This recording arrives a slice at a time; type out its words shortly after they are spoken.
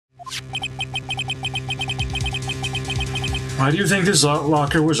Why do you think this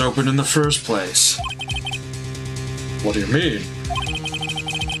locker was opened in the first place? What do you mean?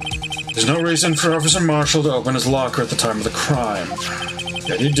 There's no reason for Officer Marshall to open his locker at the time of the crime.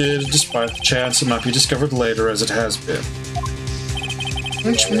 Yet he did, despite the chance it might be discovered later as it has been.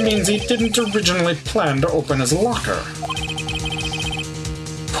 Which means he didn't originally plan to open his locker.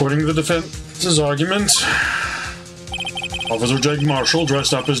 According to the defense's argument, Officer Jake Marshall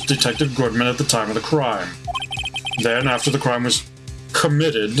dressed up as Detective Goodman at the time of the crime. Then, after the crime was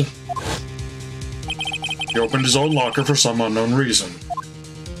committed, he opened his own locker for some unknown reason.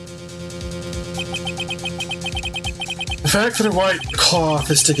 The fact that a white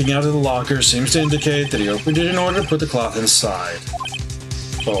cloth is sticking out of the locker seems to indicate that he opened it in order to put the cloth inside.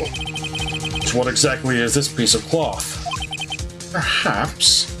 So what exactly is this piece of cloth?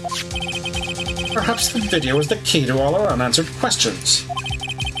 Perhaps the video is the key to all our unanswered questions.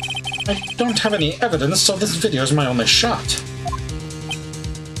 I don't have any evidence, so this video is my only shot.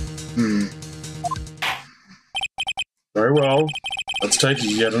 Very well. Let's take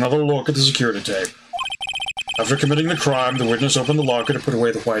yet another look at the security tape. After committing the crime, the witness opened the locker to put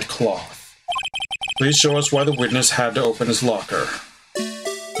away the white cloth. Please show us why the witness had to open his locker.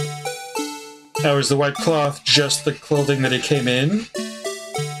 Now, is the white cloth just the clothing that he came in?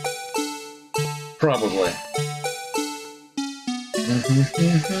 Probably.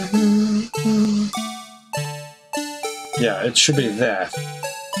 Yeah, it should be that.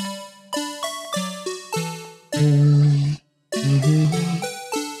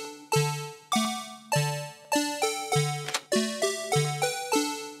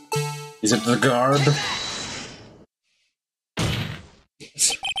 Is it the garb?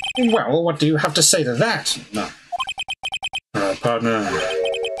 Yes. Well, what do you have to say to that? No. Partner,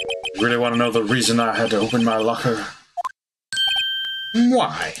 you really want to know the reason I had to open my locker?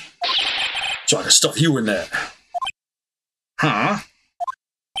 Why? So I could stuff you in there. Huh?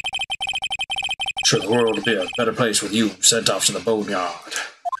 Sure, the world would be a better place with you sent off to the boneyard.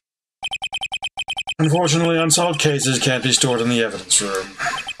 Unfortunately, unsolved cases can't be stored in the evidence room.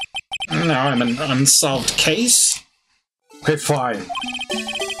 Now I'm an unsolved case? Okay, fine.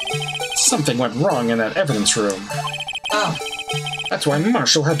 Something went wrong in that evidence room. Oh. That's why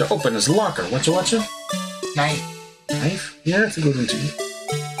Marshall had to open his locker. Whatcha? Knife. Knife? Yeah, that's a good one too.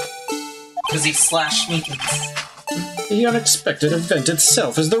 Because he slashed me. The unexpected event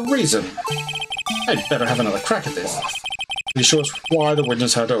itself is the reason. I'd better have another crack at this. Be sure why the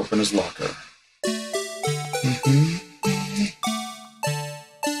witness had to open his locker.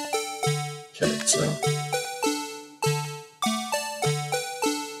 Okay, so...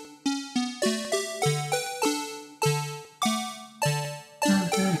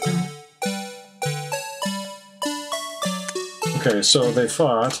 Okay, so they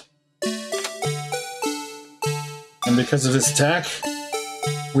fought. And because of this attack,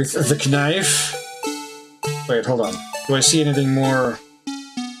 with the knife... Wait, hold on. Do I see anything more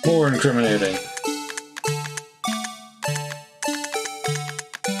incriminating?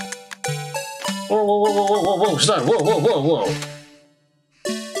 Whoa, stop, whoa.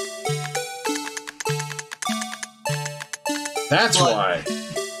 That's why.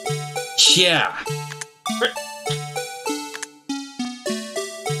 Yeah.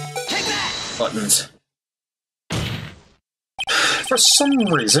 Take that! Buttons. For some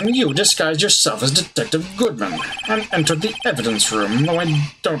reason, you disguised yourself as Detective Goodman and entered the evidence room, though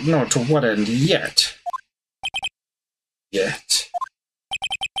I don't know to what end yet.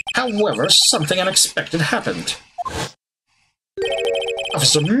 However, something unexpected happened.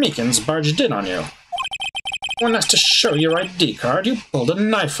 Officer Meekins barged in on you. When asked to show your ID card, you pulled a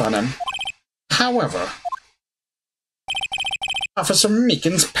knife on him. However, Officer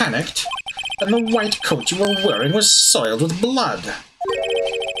Meekins panicked, and the white coat you were wearing was soiled with blood.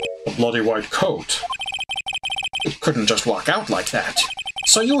 A bloody white coat? You couldn't just walk out like that,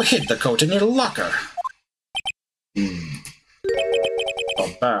 so you hid the coat in your locker.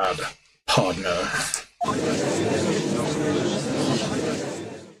 A bad partner.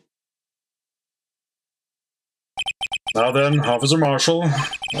 Now then, Officer Marshall,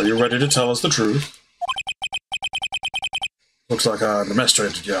 are you ready to tell us the truth? Looks like I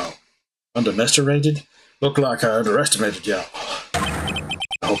underestimated you. Underestimated? Look like I underestimated you.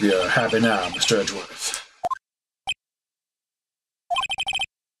 I hope you're happy now, Mr. Edgeworth.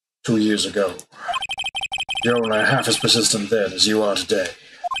 2 years ago. You're only half as persistent then as you are today.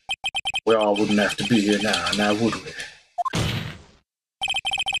 We all wouldn't have to be here now would we?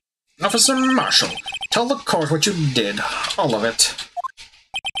 Officer Marshall, tell the court what you did. All of it.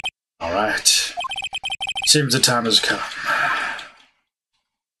 All right. Seems the time has come.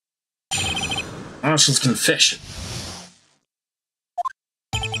 Marshall's confession.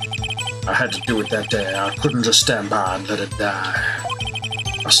 I had to do it that day. I couldn't just stand by and let it die.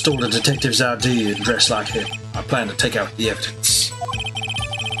 I stole the detective's ID and dressed like him. I planned to take out the evidence.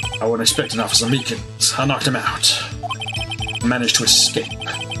 I wasn't expecting Officer Meekins. I knocked him out. I managed to escape.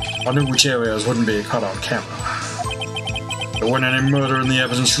 I knew which areas wouldn't be caught on camera. There wasn't any murder in the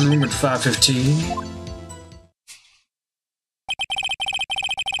evidence room at 5:15.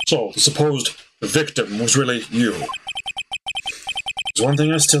 So, the supposed victim was really you. There's one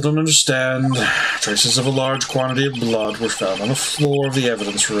thing I still don't understand. Traces of a large quantity of blood were found on the floor of the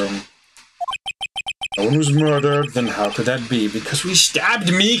evidence room. No one was murdered, then how could that be? Because we stabbed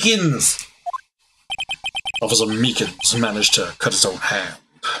Meekins! Officer Meekins managed to cut his own hand.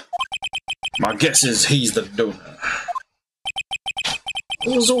 My guess is he's the donor.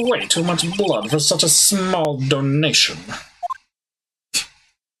 It was way too much blood for such a small donation.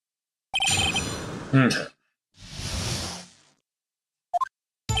 Okay.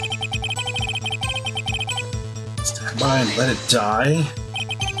 Stand by and let it die?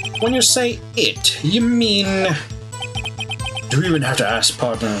 When you say it, you mean... Do you even have to ask,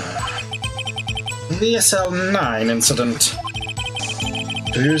 partner? The SL9 incident.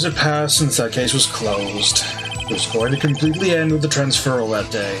 2 years had passed since that case was closed. It was going to completely end with the transferal that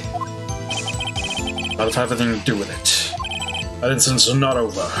day. Not have anything to do with it. That incident's not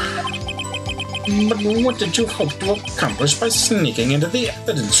over. But what did you hope to accomplish by sneaking into the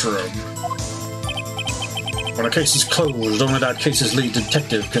evidence room? When a case is closed, only that case's lead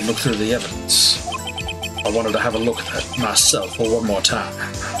detective can look through the evidence. I wanted to have a look at that myself for one more time.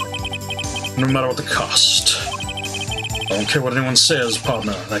 No matter what the cost. I don't care what anyone says,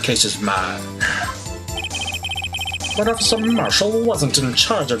 partner, that case is mine. But Officer Marshall wasn't in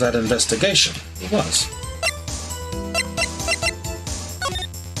charge of that investigation. He was.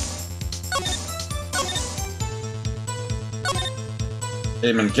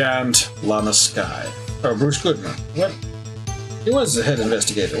 Damon Gant, Lana Skye. Oh, Bruce Goodman. What? He was the head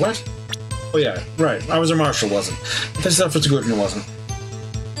investigator, what? Oh yeah, right. I was a Marshall, wasn't. I guess Officer Goodman wasn't.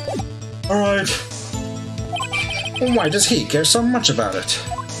 Alright. Why does he care so much about it?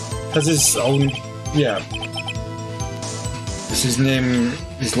 Because his own... yeah. Because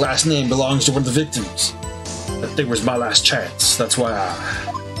his last name belongs to one of the victims. That thing was my last chance. That's why I...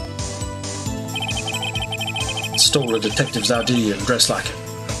 stole a detective's ID and dressed like him.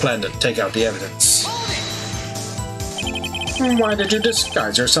 I planned to take out the evidence. Why did you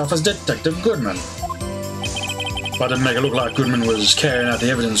disguise yourself as Detective Goodman? I didn't make it look like Goodman was carrying out the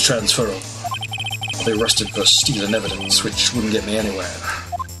evidence transferal. I'll be arrested for stealing evidence, which wouldn't get me anywhere.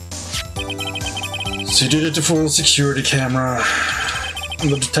 So you did it to fool the security camera. And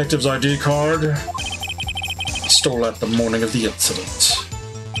the detective's ID card? I stole that the morning of the incident.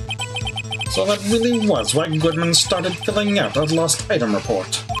 So that really was why Goodman started filling out that lost item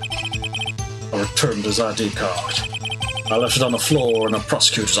report. I returned his ID card. I left it on the floor in a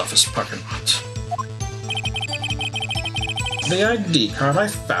prosecutor's office parking lot. The ID card I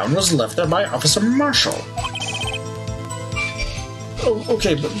found was left there by Officer Marshall. Oh,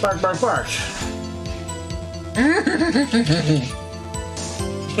 okay, but bark.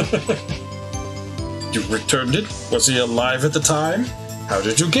 You returned it? Was he alive at the time? How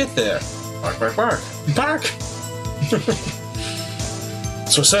did you get there? Bark!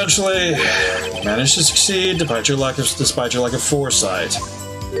 So essentially, you managed to succeed despite your lack of foresight.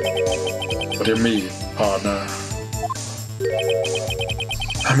 What do you mean, partner?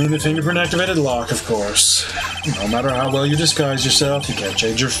 I mean the fingerprint-activated lock, of course. No matter how well you disguise yourself, you can't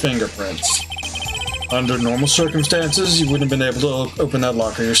change your fingerprints. Under normal circumstances, you wouldn't have been able to open that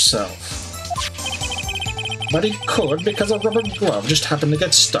locker yourself. But he could because a rubber glove just happened to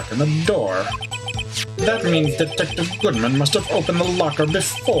get stuck in the door. That means Detective Goodman must have opened the locker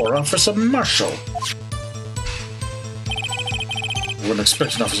before Officer Marshall. I wouldn't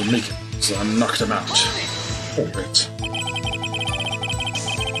expect an Officer Meekins, so I knocked him out. Oh, wait.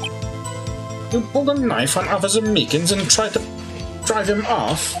 You pulled a knife on Officer Meekins and tried to drive him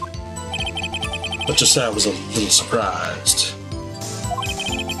off? Let's just say I was a little surprised.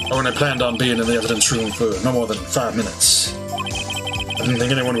 I only planned on being in the evidence room for no more than 5 minutes. I didn't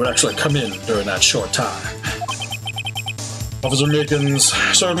think anyone would actually come in during that short time. Officer Meekins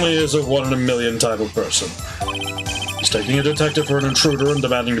certainly is a one-in-a-million type of person. He's taking a detective for an intruder and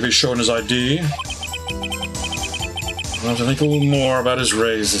demanding to be shown his ID. I'll have to think a little more about his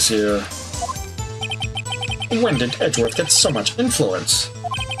raise this year. When did Edgeworth get so much influence?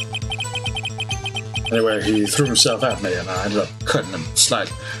 Anyway, he threw himself at me and I ended up cutting him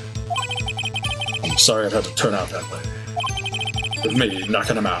slightly. I'm sorry it had to turn out that way. With me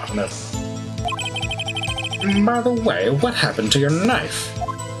knocking him out and everything. By the way, what happened to your knife?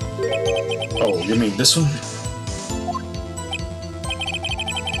 Oh, you mean this one?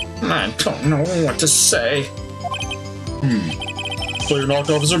 I don't know what to say. So you knocked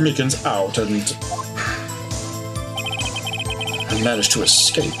Officer Meekins out and managed to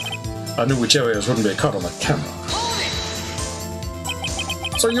escape. I knew which areas wouldn't be caught on the camera.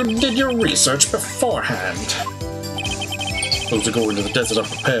 So you did your research beforehand. Those who go into the desert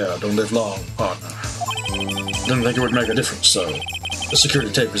unprepared don't live long, partner. Didn't think it would make a difference, so the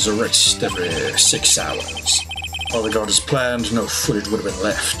security tape is erased every 6 hours. All the guard is planned, no footage would have been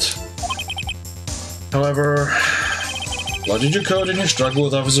left. However, what did you code in your struggle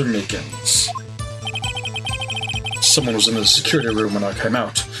with Officer Meekins? Someone was in the security room when I came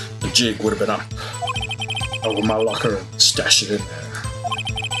out. The jig would have been up. Over my locker and stashed it in there.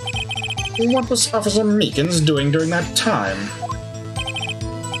 What was Officer Meekins doing during that time?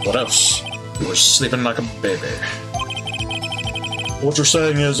 What else? He was sleeping like a baby. What you're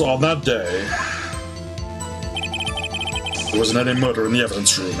saying is, on that day, there wasn't any murder in the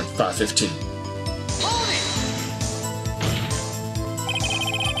evidence room at 5:15.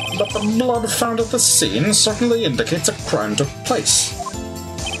 But the blood found at the scene certainly indicates a crime took place.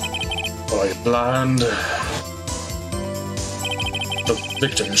 Are you blind? The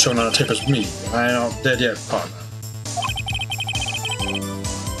victim shown on the tape is me. I ain't not dead yet, partner.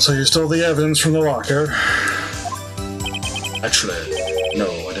 So you stole the evidence from the locker? Actually, no,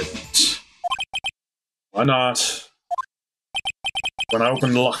 I didn't. Why not? When I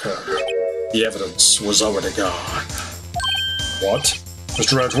opened the locker, the evidence was already gone. What?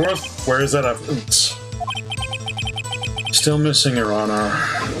 Mr. Edgeworth, where is that evidence? Still missing, Your Honor.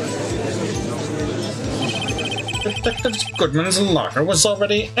 Detective Goodman's locker was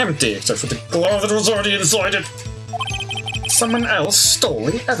already empty, except for the glove that was already inside it. Someone else stole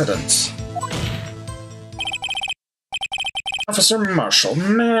the evidence. Officer Marshall,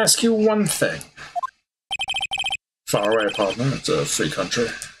 may I ask you one thing? Far away, partner. It's a free country.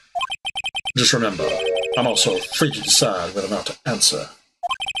 Just remember, I'm also free to decide whether or not to answer.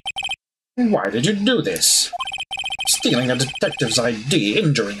 Why did you do this? Stealing a detective's ID,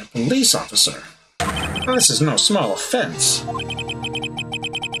 injuring a police officer. This is no small offense.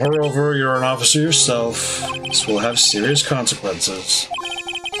 Moreover, you're an officer yourself. This will have serious consequences.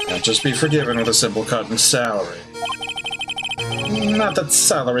 Can't just be forgiven with a simple cut in salary. Not that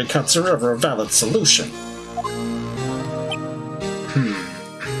salary cuts are ever a valid solution.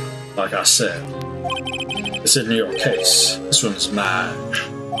 Like I said, this isn't your case. This one's mine.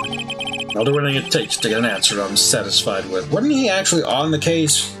 I'll do anything it takes to get an answer I'm satisfied with. Wasn't he actually on the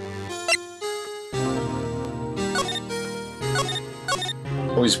case?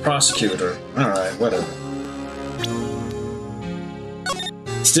 Oh, he's a prosecutor. Alright, whatever.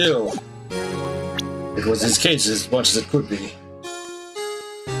 Still, it was his case as much as it could be.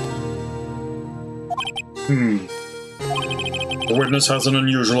 The witness has an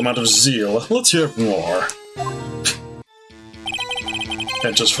unusual amount of zeal. Let's hear more.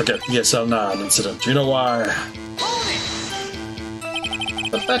 Can't just forget the SL9 incident. You know why?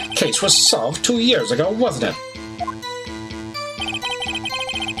 But that case was solved 2 years ago, wasn't it?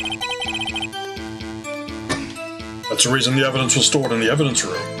 That's the reason the evidence was stored in the evidence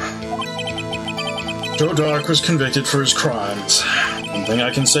room. Joe Dark was convicted for his crimes. One thing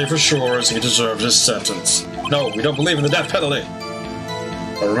I can say for sure is he deserved his sentence. No, we don't believe in the death penalty.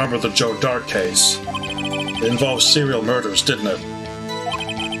 I remember the Joe Dark case. It involved serial murders, didn't it?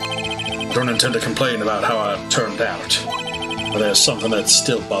 I don't intend to complain about how I turned out, but there's something that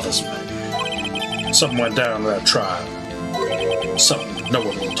still bothers me. Something went down in that trial. Something no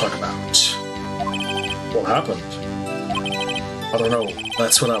one will talk about. What happened? I don't know.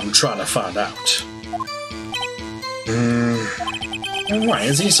 That's what I'm trying to find out. Why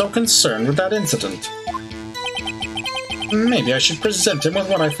is he so concerned with that incident? Maybe I should present him with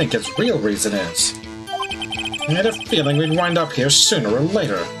what I think his real reason is. I had a feeling we'd wind up here sooner or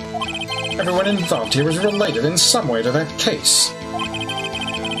later. Everyone involved here is related in some way to that case.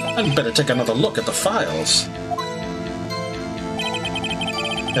 I'd better take another look at the files.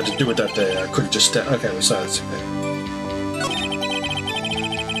 Had to do it that day. I couldn't just stand. Okay, besides.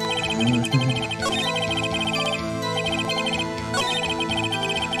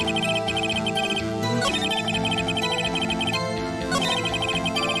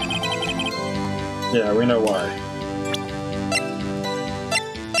 Yeah, we know why.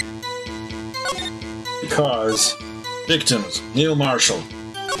 Because victims, Neil Marshall.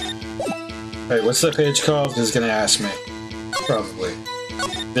 Hey, what's that page called? He's gonna ask me. Probably.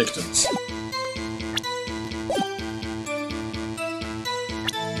 Victims.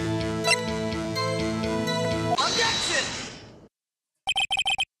 Objection!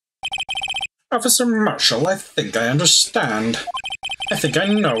 Officer Marshall, I think I understand. I think I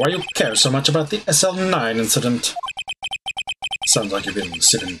know why you care so much about the SL9 incident. Sounds like you've been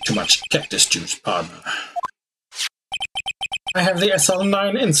sipping too much cactus juice, partner. I have the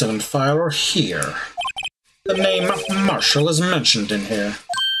SL9 incident file here. The name Marshall is mentioned in here.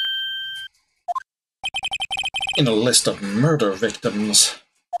 In a list of murder victims.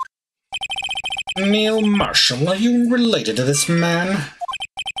 Neil Marshall, are you related to this man?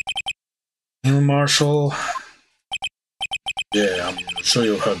 Neil Marshall? Yeah, I'm sure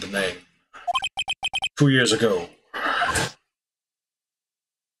you've heard the name. 2 years ago,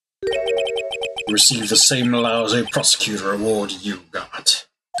 he received the same lousy prosecutor award you got.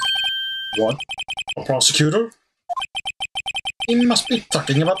 What? A prosecutor? He must be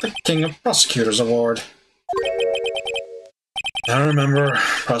talking about the King of Prosecutors Award. I remember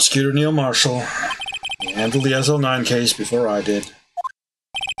Prosecutor Neil Marshall. He handled the SL9 case before I did.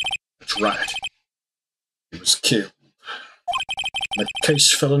 That's right. He was killed. And the case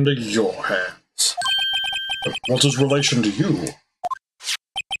fell into your hands. But what's his relation to you?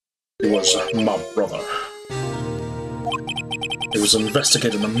 He was my brother. He was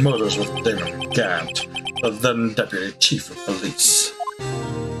investigating the murders with Damon Gant, the then Deputy Chief of Police.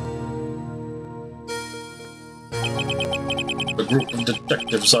 The group of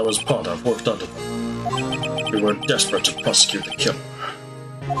detectives I was part of worked under them. We were desperate to prosecute the killer.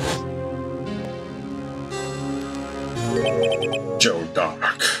 Joe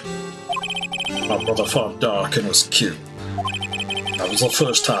Dark. My brother fought Dark and was killed. That was the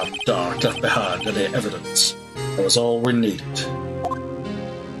first time Dark left behind any evidence. That was all we needed.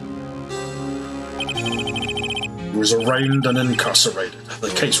 He was arraigned and incarcerated. The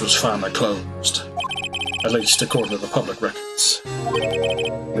case was finally closed. At least according to the public records.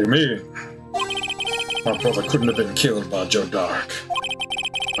 What do you mean? My brother couldn't have been killed by Joe Dark.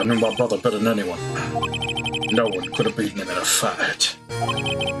 I knew my brother better than anyone. No one could have beaten him in a fight.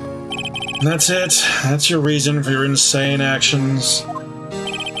 And that's it. That's your reason for your insane actions.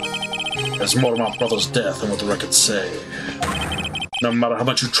 There's more to my brother's death than what the records say. No matter how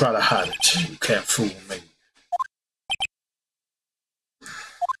much you try to hide it, you can't fool me.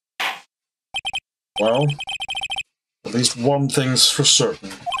 Well, at least one thing's for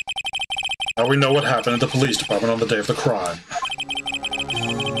certain. Now we know what happened at the police department on the day of the crime.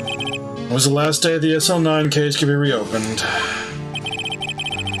 It was the last day the SL9 case could be reopened.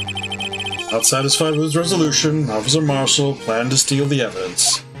 Not satisfied with his resolution, Officer Marshall planned to steal the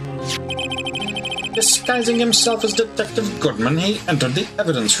evidence. Disguising himself as Detective Goodman, he entered the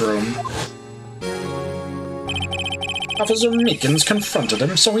evidence room. Officer Meekins confronted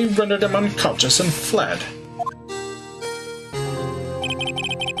him, so he rendered him unconscious and fled.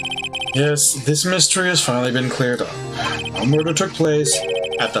 Yes, this mystery has finally been cleared up. A murder took place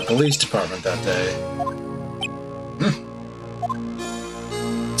at the police department that day.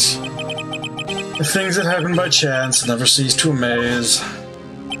 The things that happen by chance never cease to amaze.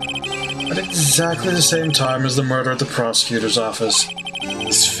 At exactly the same time as the murder at the prosecutor's office,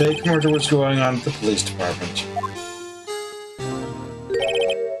 this fake murder was going on at the police department.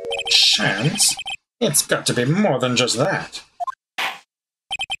 Chance? It's got to be more than just that.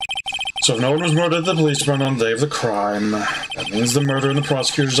 So if no one was murdered at the police department on the day of the crime, that means the murder in the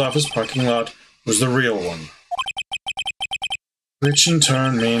prosecutor's office parking lot was the real one. Which in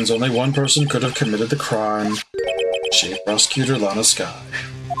turn means only one person could have committed the crime. Chief Prosecutor Lana Sky.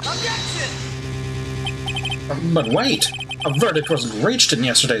 Objection! But wait! A verdict wasn't reached in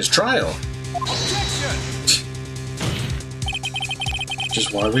yesterday's trial. Objection! Which is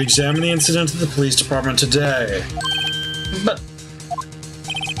why we examine the incident at the police department today. But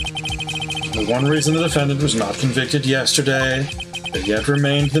the one reason the defendant was not convicted yesterday, but yet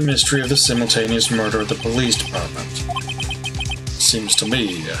remained the mystery of the simultaneous murder at the police department. Seems to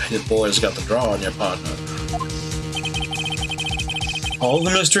me, your boy's got the draw on your partner. All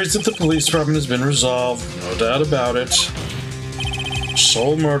the mysteries at the police department has been resolved, no doubt about it.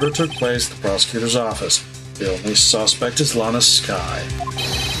 Sole murder took place at the prosecutor's office. The only suspect is Lana Sky.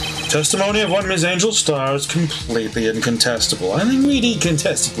 Testimony of one Ms. Angel Star is completely incontestable. I think we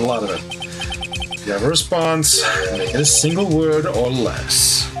contested a lot of it. If you have a response, make it a single word or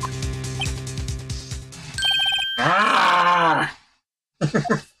less. Ah!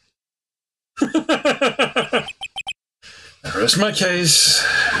 There is my case.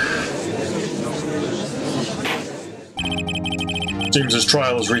 Seems his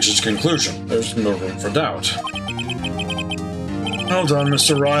trial has reached its conclusion. There's no room for doubt. Well done,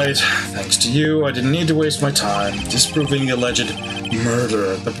 Mr. Wright. Thanks to you, I didn't need to waste my time disproving the alleged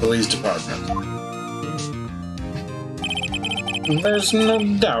murder at the police department. There's no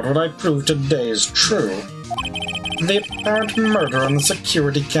doubt what I proved today is true. The apparent murder on the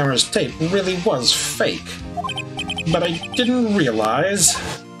security camera's tape really was fake. But I didn't realize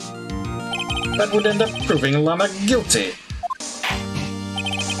that would end up proving Lana guilty.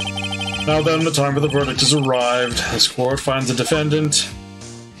 Now then, the time for the verdict has arrived. This court finds the defendant.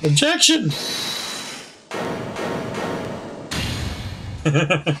 Objection!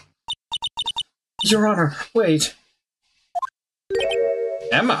 Your Honor, wait.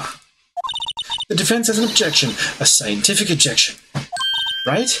 Emma! The defense has an objection. A scientific objection.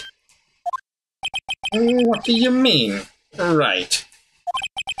 Right? What do you mean, right?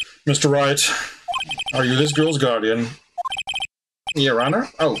 Mr. Wright, are you this girl's guardian? Your Honor?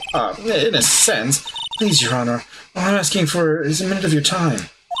 Oh, in a sense. Please, Your Honor. All I'm asking for is a minute of your time.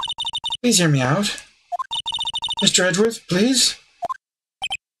 Please hear me out. Mr. Edgeworth, please?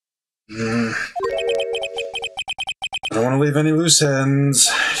 I don't want to leave any loose ends.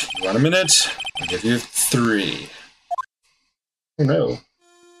 If you want a minute, I'll give you 3. Oh no.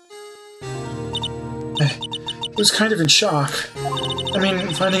 I was kind of in shock. I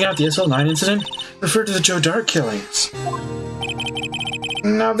mean, finding out the SL9 incident referred to the Joe Dart killings.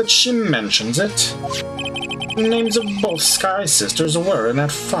 Now that she mentions it, names of both Sky Sisters were in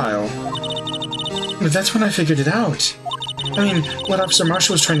that file. But that's when I figured it out. I mean, what Officer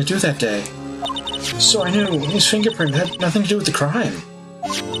Marshall was trying to do that day. So I knew his fingerprint had nothing to do with the crime.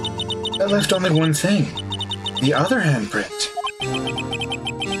 That left only one thing. The other handprint.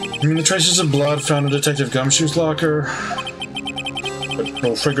 I mean, the traces of blood found in Detective Gumshoe's locker. But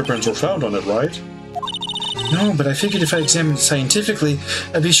no fingerprints were found on it, right? No, but I figured if I examined it scientifically,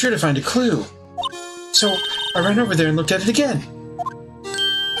 I'd be sure to find a clue. So I ran over there and looked at it again.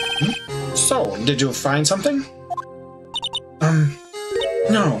 So, did you find something?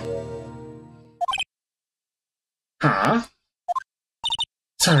 No. Huh?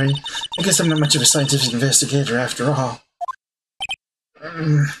 Sorry, I guess I'm not much of a scientific investigator after all.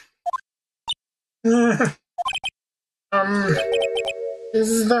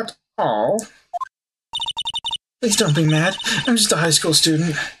 Is that all? Please don't be mad. I'm just a high school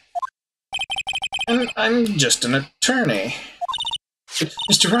student. And I'm just an attorney.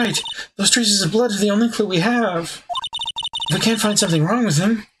 Mr. Wright, those traces of blood are the only clue we have. If we can't find something wrong with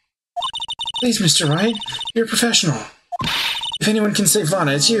him... Please, Mr. Wright, you're a professional. If anyone can save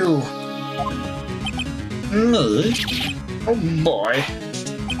Lana, it's you. Me? Oh boy.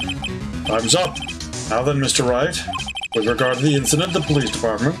 Time's up. Now then, Mr. Wright, with regard to the incident at the police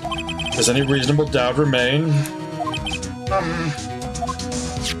department, does any reasonable doubt remain?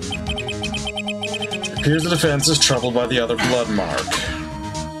 It appears the defense is troubled by the other blood mark.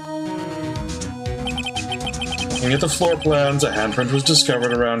 Looking at the floor plans, a handprint was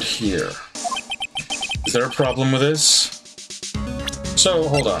discovered around here. Is there a problem with this? So,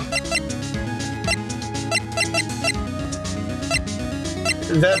 hold on.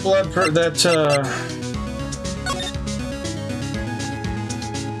 That blood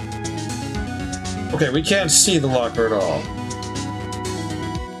okay, we can't see the locker at all.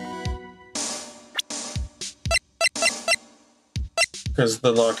 Because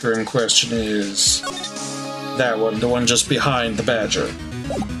the locker in question is... that one, the one just behind the badger.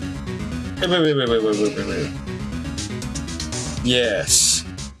 Wait. Yes.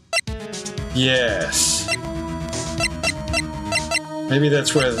 Yes. Maybe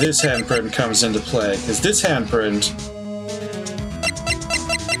that's where this handprint comes into play, because this handprint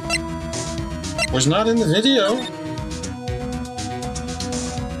was not in the video.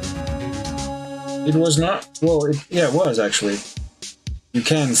 It was not. Well, yeah, it was actually. You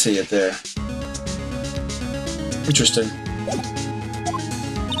can see it there. Interesting.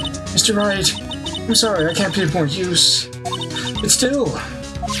 Mr. Wright, I'm sorry, I can't be of more use. But still,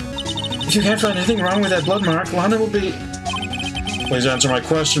 if you can't find anything wrong with that blood mark, Lana will be... Please answer my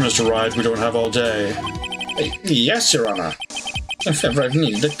question, Mr. Wright. We don't have all day. Yes, Your Honor. If ever I've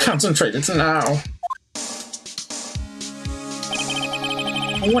needed to concentrate, it's now.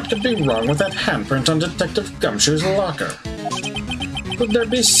 What could be wrong with that handprint on Detective Gumshoe's locker? Could there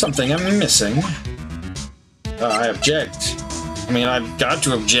be something I'm missing? I object. I mean, I've got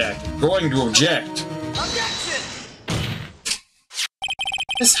to object. I'm going to object. Objection!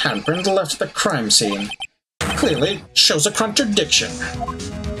 This handprint left the crime scene. Clearly shows a contradiction.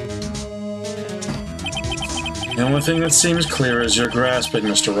 The only thing that seems clear is you're grasping,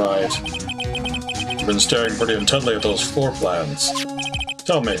 Mr. Wright. You've been staring pretty intently at those floor plans.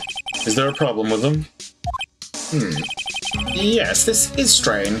 Tell me, is there a problem with them? Yes, this is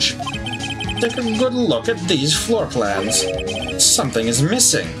strange. Take a good look at these floor plans. Something is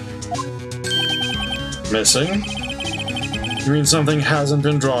missing. Missing? You mean something hasn't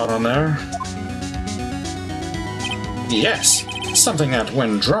been drawn on there? Yes, something that,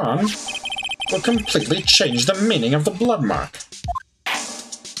 when drawn, will completely change the meaning of the blood mark.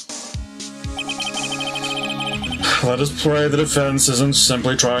 Let us pray the defense isn't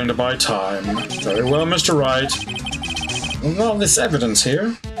simply trying to buy time. Very well, Mr. Wright. With all this evidence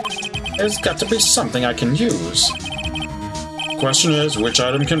here, there's got to be something I can use. The question is, which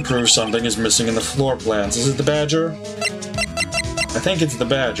item can prove something is missing in the floor plans? Is it the badger? I think it's the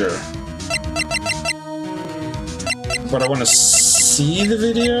badger. But I want to see the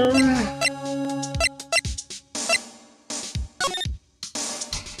video?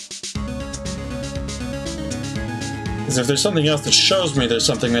 Because if there's something else that shows me there's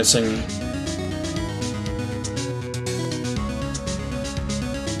something missing...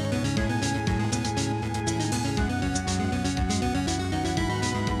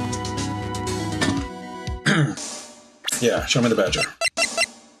 Yeah, show me the badger.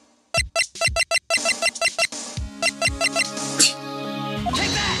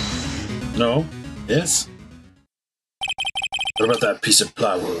 Take that! No? Yes? What about that piece of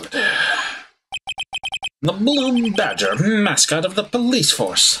plywood? The Blue Badger, mascot of the police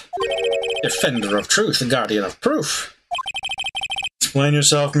force. Defender of truth, guardian of proof. Explain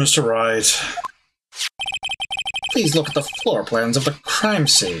yourself, Mr. Wright. Please look at the floor plans of the crime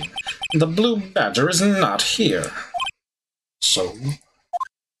scene. The Blue Badger is not here. So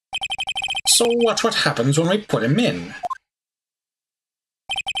watch what happens when we put him in.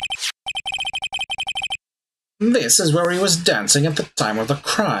 This is where he was dancing at the time of the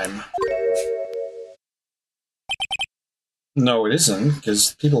crime. No, it isn't,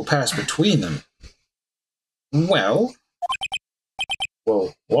 because people pass between them. Well,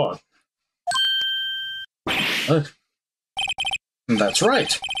 what? That's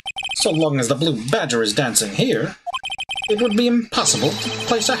right. So long as the Blue Badger is dancing here, it would be impossible to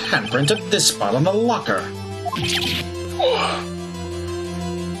place a handprint at this spot on the locker.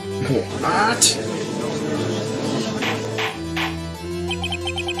 What?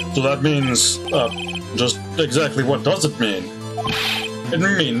 So that means, just exactly what does it mean?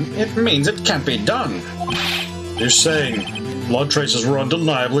 It means it can't be done. You're saying blood traces were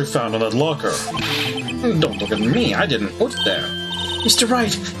undeniably found in that locker. Don't look at me, I didn't put it there. Mr.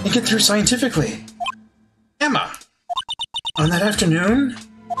 Wright, think it through scientifically. Emma! On that afternoon?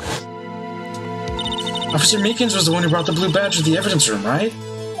 Officer Meekins was the one who brought the Blue Badger to the evidence room, right?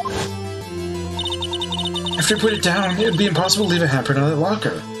 After he put it down, it would be impossible to leave a handprint on that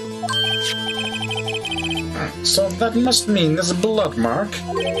locker. So that must mean this blood mark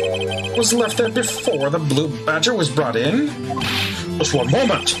was left there before the Blue Badger was brought in? Just one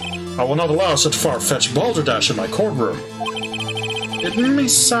moment! I will not allow such far-fetched balderdash in my courtroom. It may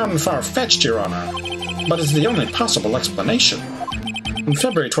sound far-fetched, Your Honor, but it's the only possible explanation. On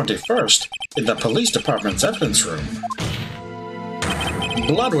February 21st, in the police department's evidence room,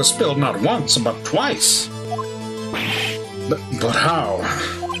 blood was spilled not once, but twice. But how?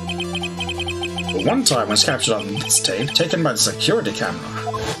 One time was captured on this tape taken by the security camera.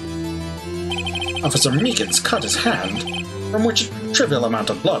 Officer Meekins cut his hand, from which a trivial amount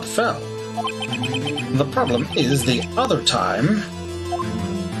of blood fell. The problem is the other time...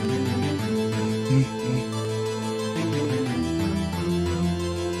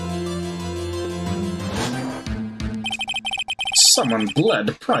 Someone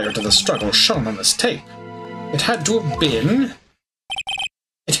bled prior to the struggle shown on this tape. It had to have been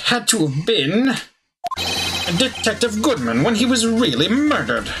Detective Goodman when he was really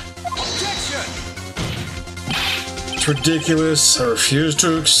murdered. Objection! It's ridiculous. I refuse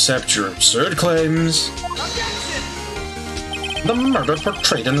to accept your absurd claims. Objection! The murder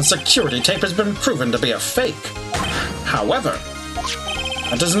portrayed in the security tape has been proven to be a fake. However,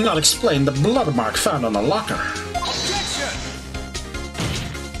 that does not explain the blood mark found on the locker. Objection!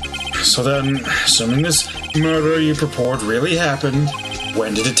 So then, assuming this murder you purport really happened,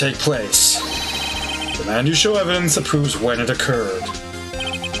 when did it take place? Demand you show evidence that proves when it occurred.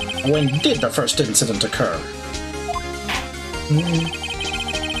 When did the first incident occur?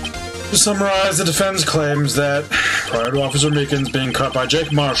 To summarize, the defense claims that, prior to Officer Meekins being caught by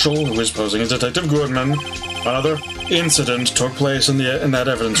Jake Marshall, who was posing as Detective Goodman, another incident took place in that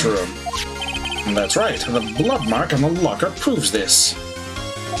evidence room. And that's right, the blood mark on the locker proves this.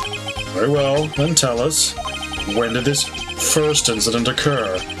 Very well, then tell us, when did this first incident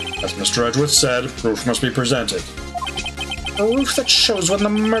occur? As Mr. Edgeworth said, proof must be presented. Proof that shows when the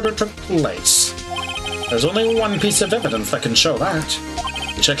murder took place. There's only one piece of evidence that can show that.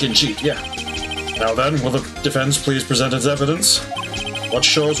 The check-in sheet, yeah. Now then, will the defense please present its evidence? What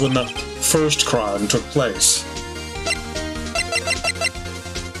shows when the first crime took place?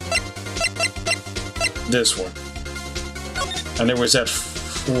 this one. And it was at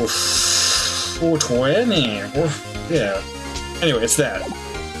 420. Yeah. Anyway, it's that.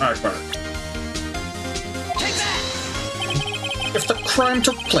 Alright, fine. Take that! If the crime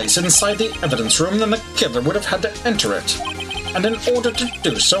took place inside the evidence room, then the killer would have had to enter it. And in order to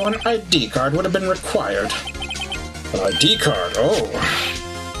do so, an ID card would have been required. An ID card? Oh.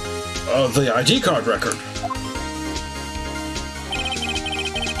 The ID card record.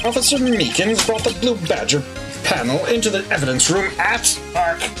 Officer Meekins brought the Blue Badger panel into the evidence room at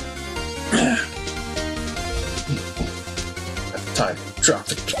dark. At the time, drop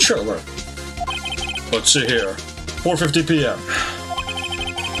the controller. Let's see here. 4:50 p.m.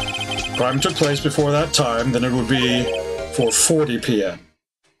 Crime took place before that time, then it would be 4:40 p.m.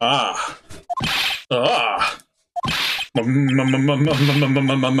 Ah.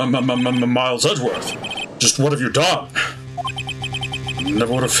 Miles Edgeworth, just what have you done?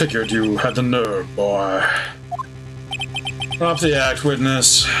 Never would have figured you had the nerve, boy. Drop the act,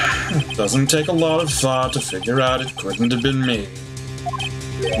 witness. Doesn't take a lot of thought to figure out it couldn't have been me.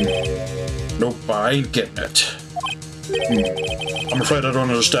 Nope, I ain't getting it. I'm afraid I don't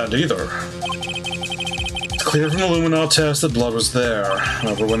understand either. It's clear from the luminol test that blood was there.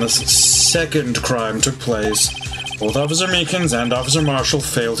 However, when the second crime took place, both Officer Meekins and Officer Marshall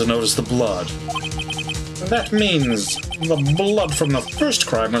failed to notice the blood. That means the blood from the first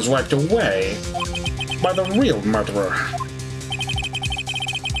crime was wiped away by the real murderer.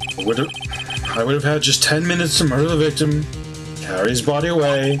 I would have had just 10 minutes to murder the victim, carry his body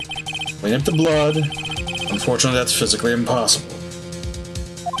away, clean up the blood. Unfortunately, that's physically impossible.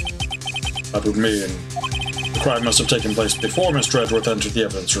 That would mean the crime must have taken place before Mr. Edgeworth entered the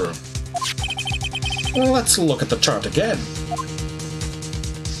evidence room. Let's look at the chart again.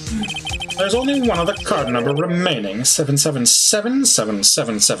 There's only one other card number remaining,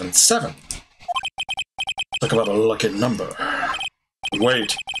 7777777. Talk about a lucky number.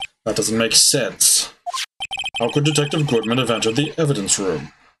 Wait, that doesn't make sense. How could Detective Goodman have entered the evidence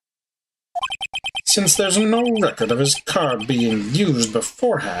room? Since there's no record of his card being used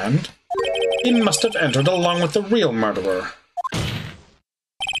beforehand, he must have entered along with the real murderer.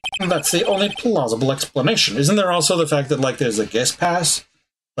 That's the only plausible explanation. Isn't there also the fact that, like, there's a guest pass,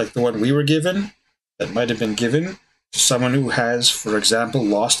 like the one we were given, that might have been given to someone who has, for example,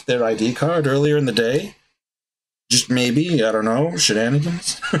 lost their ID card earlier in the day? Just maybe, I don't know,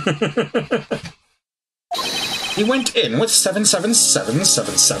 shenanigans? He went in with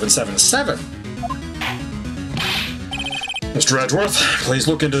 7777777. Mr. Edgeworth, please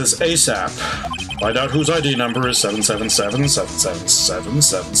look into this ASAP. Find out whose ID number is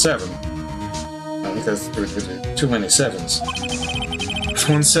 7777777. I think that's too many sevens. There's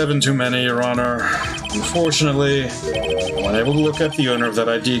 1 7 too many, Your Honor. Unfortunately, I'm unable to look up the owner of that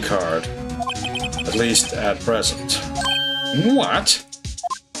ID card. At least at present. What?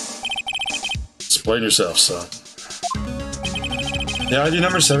 Explain yourself, son. The ID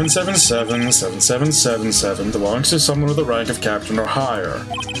number 7777777 belongs to someone with the rank of captain or higher.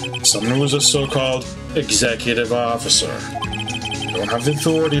 Someone who is a so-called executive officer. You don't have the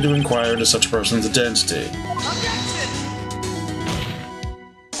authority to inquire into such a person's identity. Objection!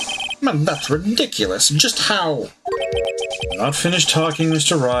 Man, that's ridiculous. Just how? Not finished talking,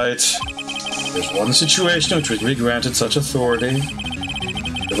 Mr. Wright. There's one situation in which we can be granted such authority.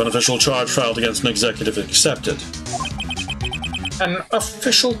 If an official charge filed against an executive accepted. An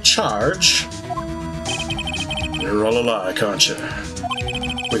official charge? You're all alike, aren't you?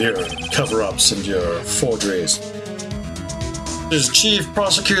 With your cover-ups and your forgeries. Does Chief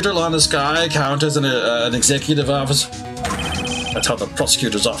Prosecutor Lana Sky count as an executive officer? That's how the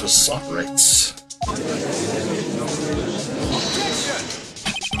prosecutor's office operates.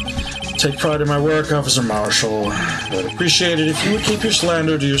 Take pride in my work, Officer Marshall. I would appreciate it if you would keep your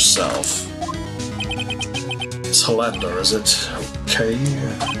slander to yourself. Slander, is it? Okay.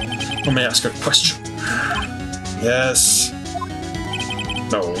 Let me ask a question. Yes.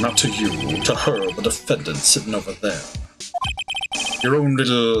 No, not to you. To her, the defendant sitting over there. Your own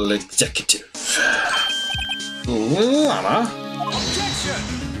little executive. Lana? Objection!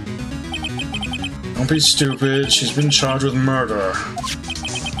 Don't be stupid. She's been charged with murder.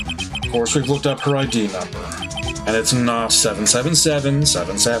 Of course, we've looked up her ID number. And it's not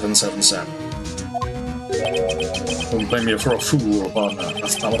 7777777. Don't blame me for a fool, but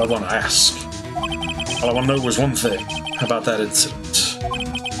that's not what I want to ask. All I want to know is one thing about that incident.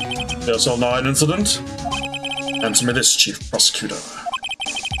 Yes or no incident? Answer me this, Chief Prosecutor.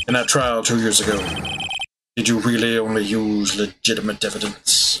 In that trial 2 years ago, did you really only use legitimate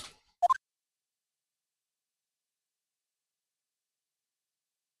evidence?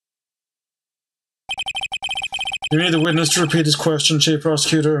 You need the witness to repeat his question, Chief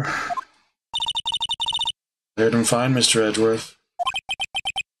Prosecutor. I heard him fine, Mr. Edgeworth.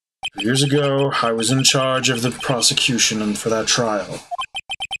 Years ago, I was in charge of the prosecution and for that trial. At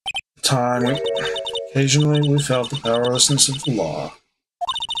the time, occasionally we felt the powerlessness of the law.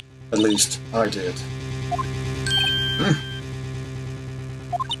 At least, I did.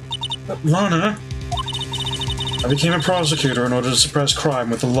 Lana, I became a prosecutor in order to suppress crime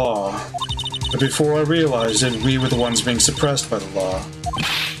with the law. But before I realized it, we were the ones being suppressed by the law.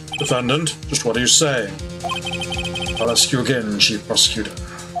 Defendant, just what are you saying? I'll ask you again, Chief Prosecutor.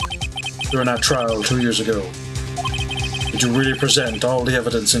 During that trial 2 years ago, did you really present all the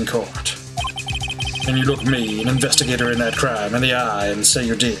evidence in court? Can you look me, an investigator in that crime, in the eye and say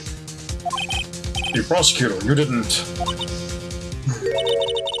you did? Chief Prosecutor, you didn't.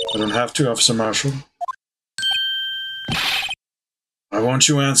 I don't have to, Officer Marshall. I want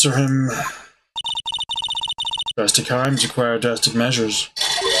you to answer him. Drastic crimes require drastic measures.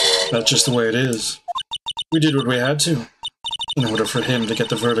 That's just the way it is. We did what we had to, in order for him to get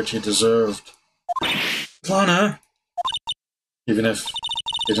the verdict he deserved. Lana! Even if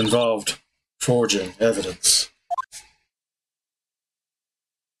it involved forging evidence.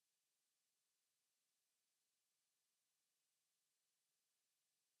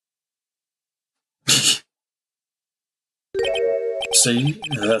 See?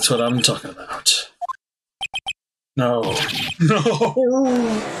 That's what I'm talking about. No. No!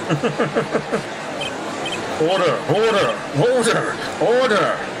 Order! Order! Order!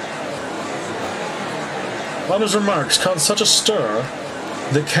 Order! Lana's remarks caused such a stir,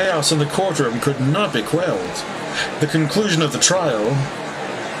 the chaos in the courtroom could not be quelled. The conclusion of the trial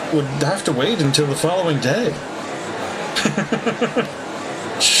would have to wait until the following day.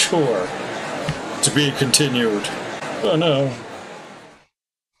 Sure. To be continued. Oh no.